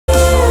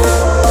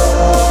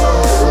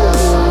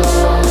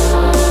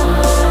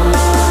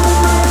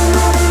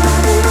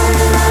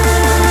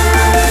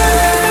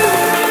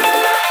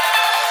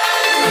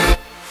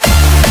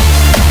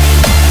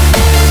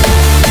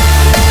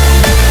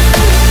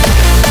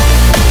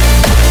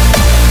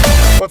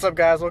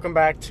guys? Welcome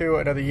back to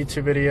another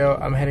YouTube video.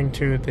 I'm heading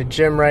to the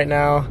gym right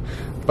now,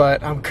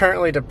 but I'm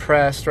currently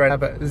depressed right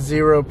now. I have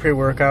zero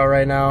pre-workout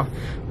right now.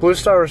 Blue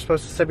Star was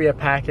supposed to be a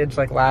package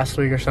like last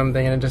week or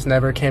something, and it just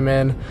never came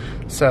in.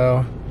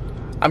 So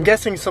I'm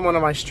guessing someone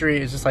on my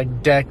street is just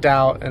like decked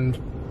out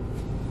in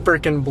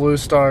freaking Blue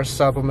Star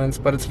supplements,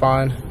 but it's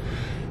fine.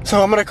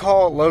 So I'm gonna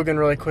call Logan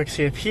really quick,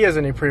 see if he has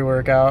any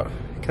pre-workout,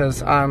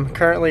 because I'm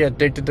currently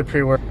addicted to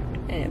pre-workout.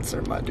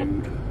 Answer, my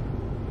dude.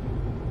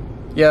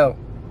 Yo.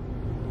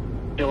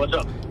 Hey, what's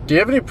up? Do you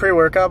have any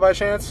pre-workout by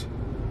chance?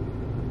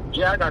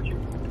 Yeah, I got you.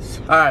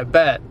 Alright,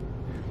 bet.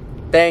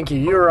 Thank you.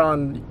 You're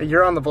on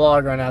the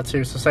vlog right now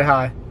too, so say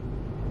hi.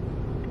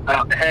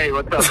 Hey,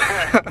 what's up?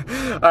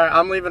 Alright,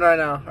 I'm leaving right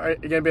now.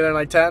 Alright, you gonna be there in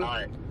like 10?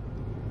 Alright.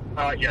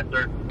 Yes,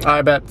 sir.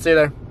 Alright, bet. See you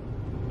there.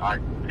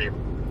 Alright, see you.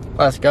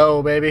 Let's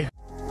go, baby.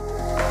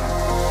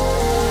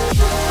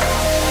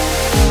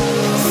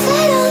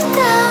 Settle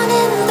down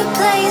in the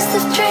place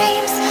of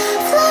dreams,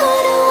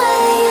 float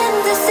away in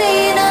the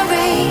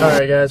scenery.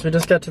 Alright guys, we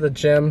just got to the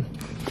gym,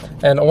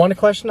 and one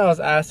question I was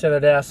asked the other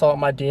day, I saw it in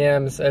my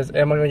DMs, is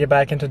am I going to get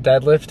back into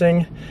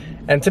deadlifting?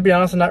 And to be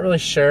honest, I'm not really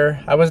sure.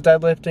 I was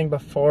deadlifting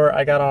before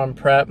I got on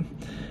prep,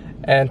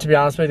 and to be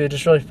honest with you, it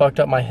just really fucked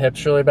up my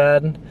hips really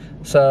bad.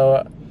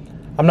 So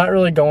I'm not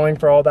really going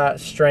for all that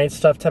strength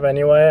stuff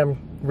anyway.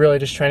 I'm really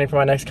just training for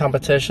my next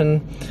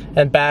competition,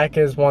 and back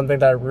is one thing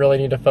that I really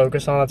need to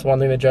focus on. That's one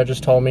thing the judges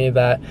told me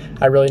that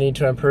I really need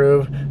to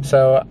improve.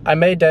 So I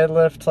may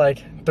deadlift like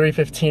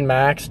 315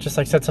 max, just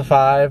like sets of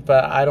 5,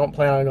 but I don't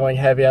plan on going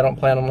heavy. I don't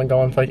plan on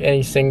going for like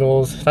any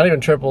singles, not even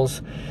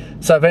triples.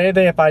 So if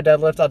anything, if I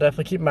deadlift, I'll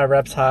definitely keep my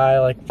reps high,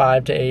 like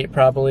 5 to 8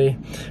 probably.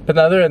 But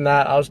other than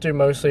that, I'll just do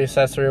mostly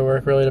accessory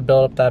work really to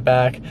build up that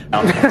back.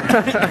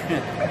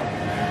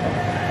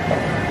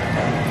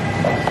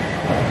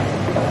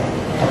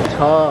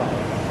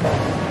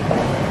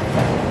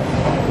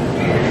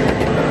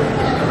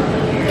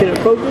 Can it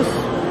focus?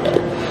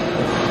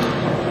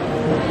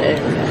 There.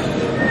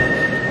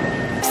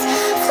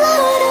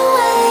 Float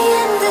away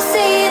in the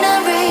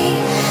scenery.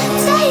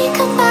 Take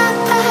a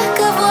backpack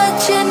of what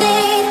you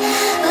need.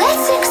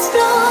 Let's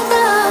explore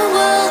the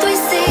world we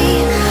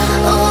see.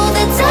 All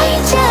the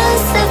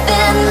dangers have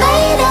been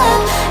made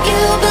up.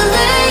 You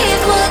believe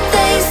what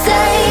they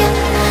say.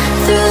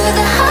 Through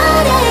the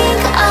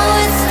heartache, I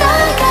would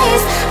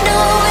stargaze.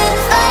 No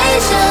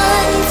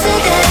invasion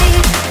today.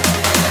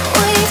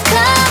 We've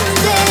come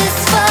this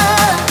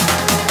far,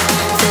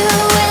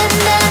 through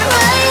wind and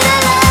rain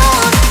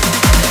alone.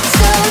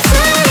 So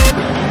take.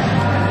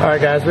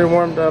 Alright guys, we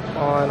warmed up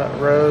on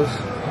rows.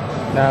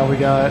 Now we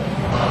got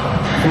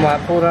some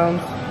lat pull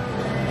downs.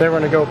 Then we're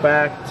gonna go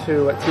back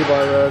to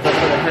T-bar rows. That's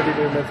where the heavy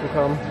movements will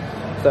come.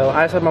 So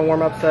I just have my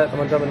warm up set. I'm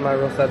gonna jump into my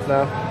real sets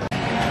now.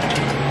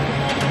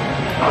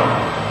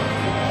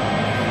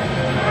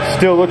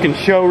 Still looking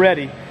show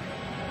ready.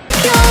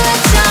 Your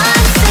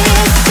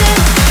chances to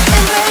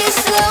embrace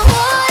the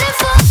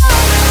waterfall.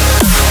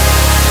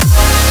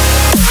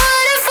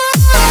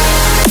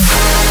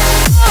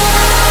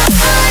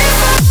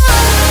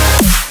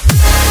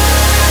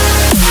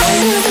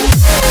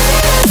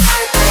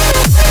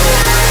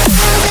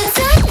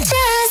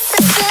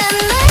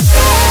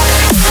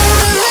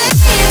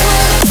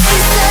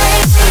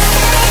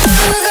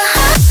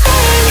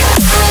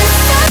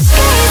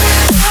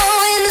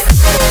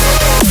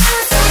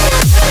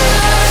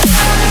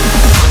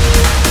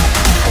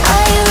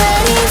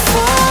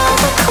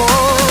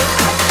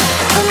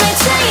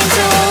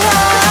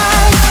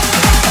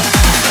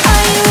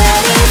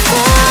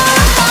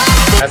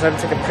 Guys, I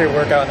haven't taken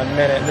pre-workout in a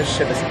minute, and this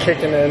shit is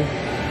kicking in.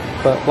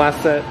 But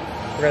last set,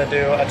 we're gonna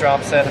do a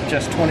drop set of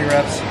just 20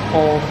 reps,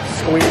 hold,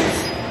 squeeze.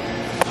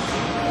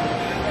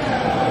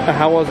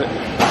 How was it?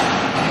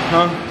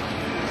 Huh?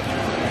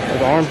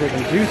 Those arms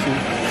looking juicy.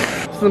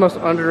 This is the most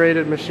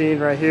underrated machine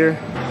right here.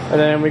 And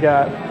then we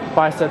got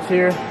biceps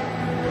here.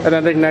 And then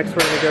I think next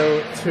we're gonna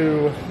go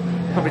to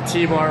probably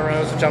T-bar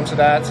rows, jump to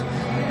that.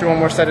 Do one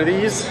more set of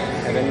these,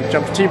 and then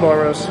jump to T-bar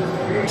rows.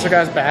 So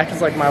guys, back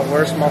is like my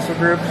worst muscle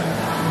group.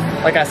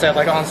 Like I said,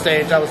 like on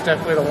stage, that was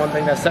definitely the one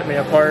thing that set me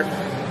apart.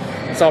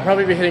 So I'll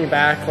probably be hitting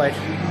back like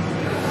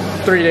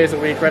 3 days a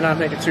week. Right now I'm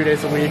making 2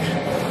 days a week.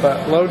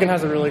 But Logan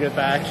has a really good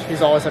back.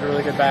 He's always had a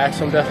really good back,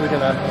 so I'm definitely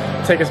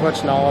gonna take as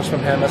much knowledge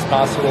from him as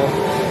possible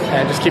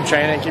and just keep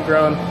training and keep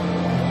growing.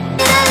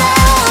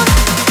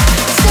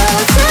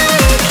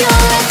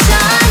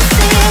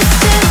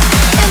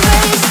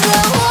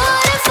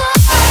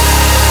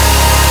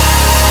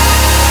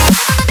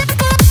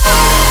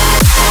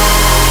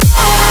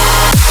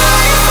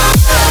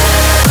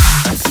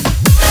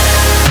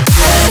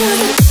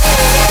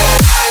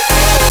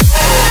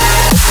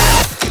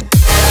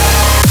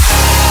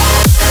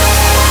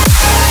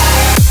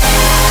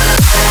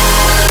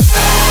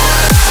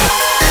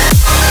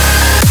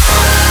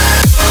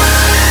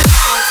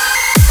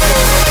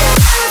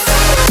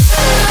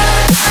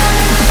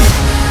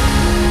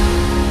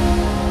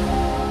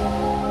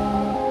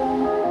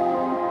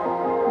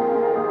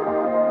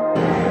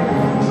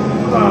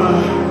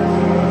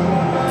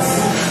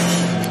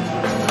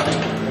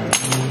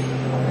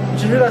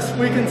 that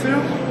squeaking too?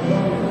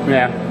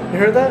 Yeah. You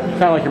heard that?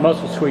 Sound like your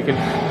muscles squeaking.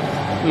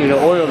 You need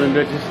to oil them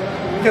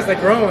bitches. Because they're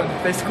growing.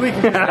 They squeak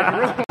because they're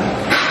growing.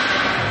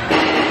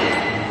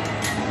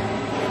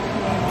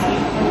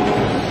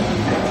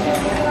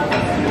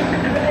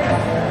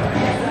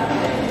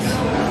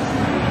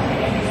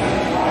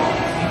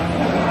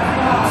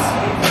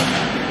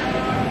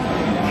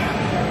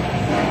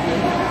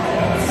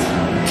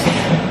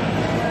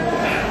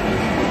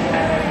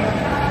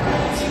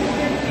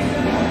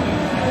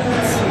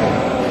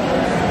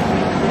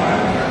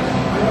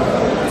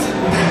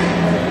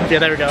 Yeah,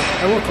 there we go.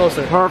 A little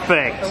closer.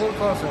 Perfect. A little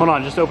closer. Hold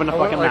on, just open the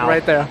fucking like mouth.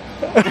 right there.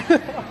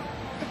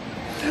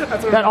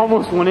 That's what That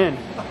almost went in.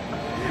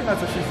 That's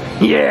what she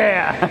said.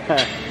 Yeah.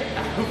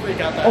 Hopefully you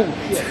got that. Oh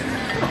shit.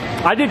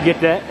 I did get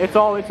that. It's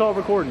all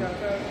recording.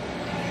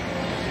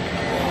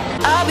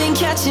 I've been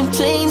catching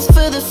planes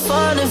for the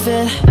fun of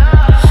it.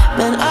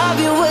 Man, I've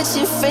been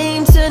watching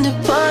fame turn to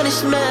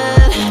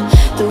punishment.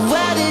 The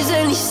weather's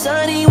only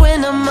sunny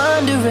when I'm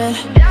under it.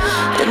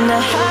 And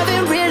I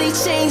haven't really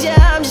changed,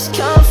 yeah, I'm just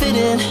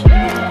confident.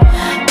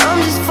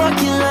 I'm just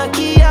fucking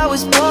lucky I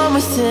was born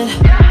with it.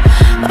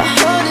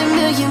 100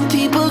 million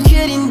people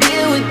couldn't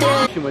deal with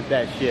that. With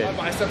that shit. My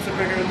biceps are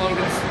bigger than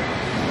Logan's.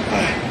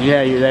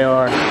 Yeah, they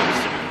are.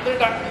 They're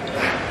not.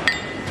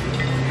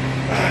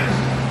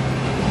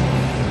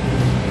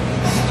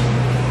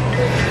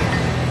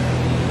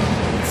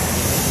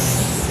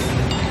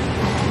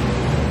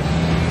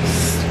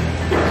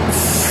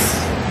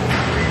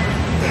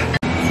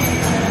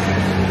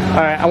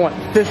 Alright, I want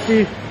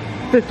 50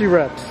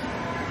 reps.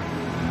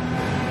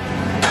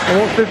 I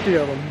want 50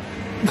 of them.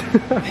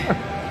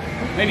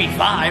 Maybe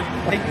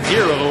 5. Take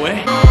 0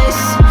 away.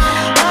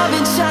 I've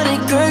been trying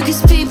to grow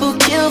cause people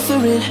kill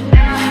for it.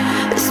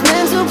 This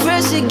mental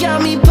pressure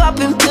got me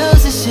popping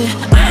pills and shit.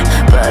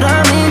 But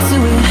I'm into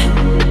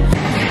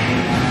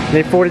it.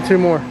 Need 42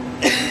 more.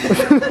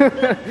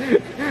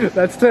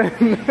 That's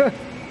 10.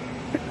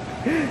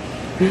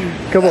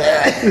 Come on.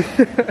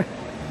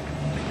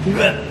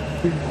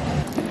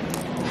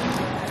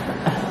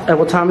 At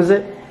what time is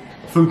it?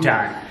 Food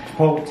time.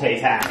 Chipotle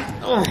time.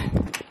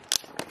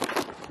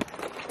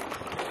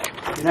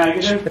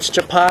 It's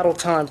Chipotle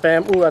time,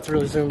 fam. Ooh, that's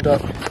really zoomed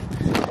up.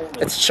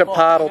 It's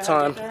Chipotle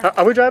time.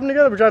 Are we driving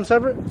together? We're driving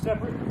separate?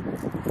 Separate.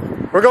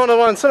 We're going to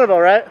one in Centerville,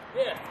 right?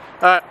 Yeah.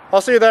 Alright,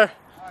 I'll see you there.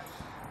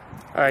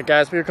 Alright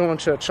guys, we're going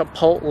to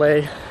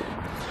Chipotle.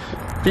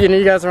 If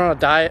you guys are on a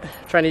diet,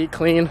 trying to eat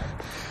clean,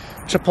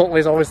 Chipotle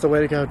is always the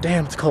way to go.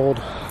 Damn, it's cold.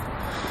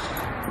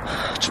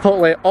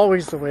 Chipotle,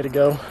 always the way to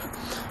go.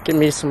 Get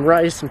me some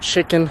rice, some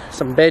chicken,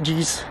 some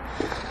veggies.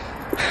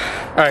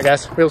 Alright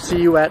guys, we'll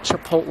see you at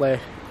Chipotle.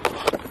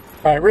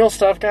 Alright, real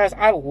stuff guys.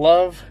 I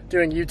love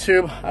doing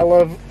YouTube.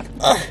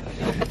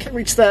 I can't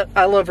reach that.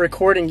 I love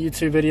recording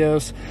YouTube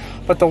videos.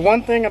 But the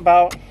one thing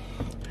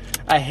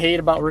I hate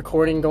about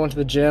recording going to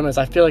the gym is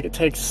I feel like it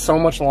takes so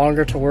much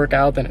longer to work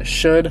out than it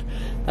should.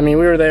 I mean,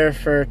 we were there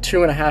for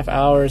 2.5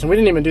 hours and we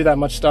didn't even do that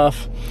much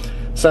stuff.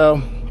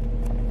 So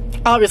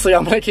obviously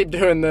I'm gonna keep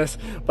doing this,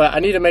 but I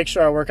need to make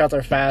sure our workouts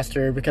are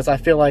faster because I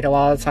feel like a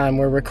lot of the time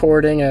we're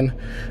recording and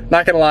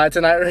not gonna lie,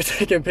 tonight we're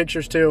taking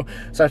pictures too,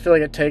 so I feel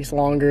like it takes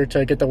longer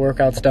to get the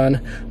workouts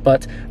done.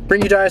 But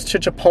bring you guys to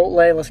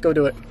Chipotle, let's go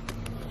do it.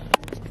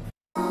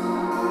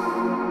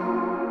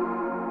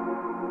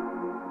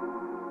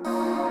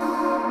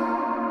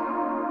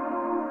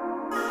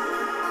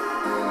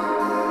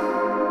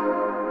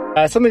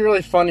 Something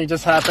really funny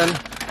just happened.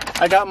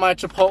 I got my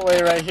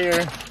Chipotle right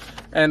here,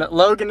 and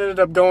Logan ended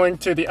up going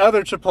to the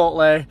other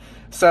Chipotle.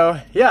 So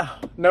yeah,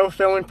 no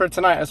filming for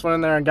tonight. I just went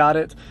in there and got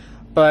it.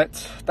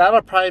 But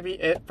that'll probably be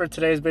it for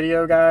today's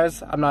video,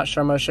 guys. I'm not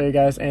sure I'm gonna show you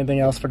guys anything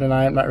else for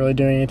tonight. I'm not really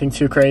doing anything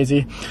too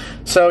crazy.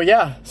 So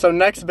yeah, so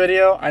next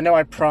video, I know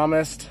I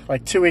promised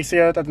like 2 weeks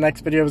ago that the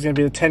next video was gonna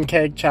be the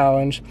 10K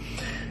challenge.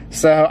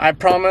 So I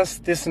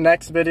promised this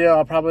next video,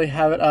 I'll probably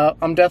have it up.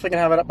 I'm definitely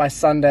gonna have it up by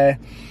Sunday.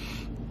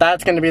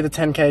 That's gonna be the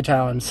 10K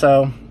challenge.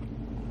 So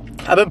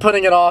I've been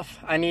putting it off.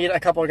 I need a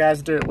couple of guys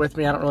to do it with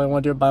me. I don't really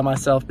want to do it by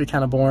myself. It'd be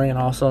kind of boring, and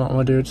also I don't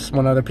want to do it just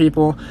one other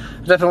people. I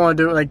definitely want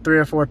to do it like 3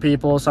 or 4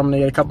 people, so I'm going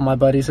to get a couple of my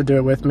buddies to do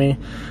it with me.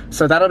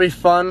 So that'll be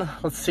fun.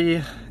 Let's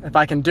see if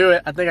I can do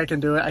it. I think I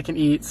can do it. I can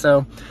eat,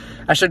 so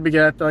I should be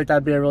good. I feel like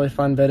that'd be a really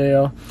fun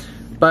video.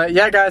 But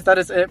yeah, guys, that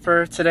is it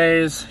for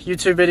today's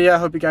YouTube video. I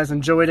hope you guys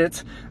enjoyed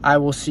it. I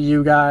will see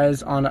you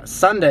guys on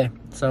Sunday.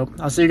 So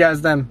I'll see you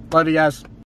guys then. Love you guys.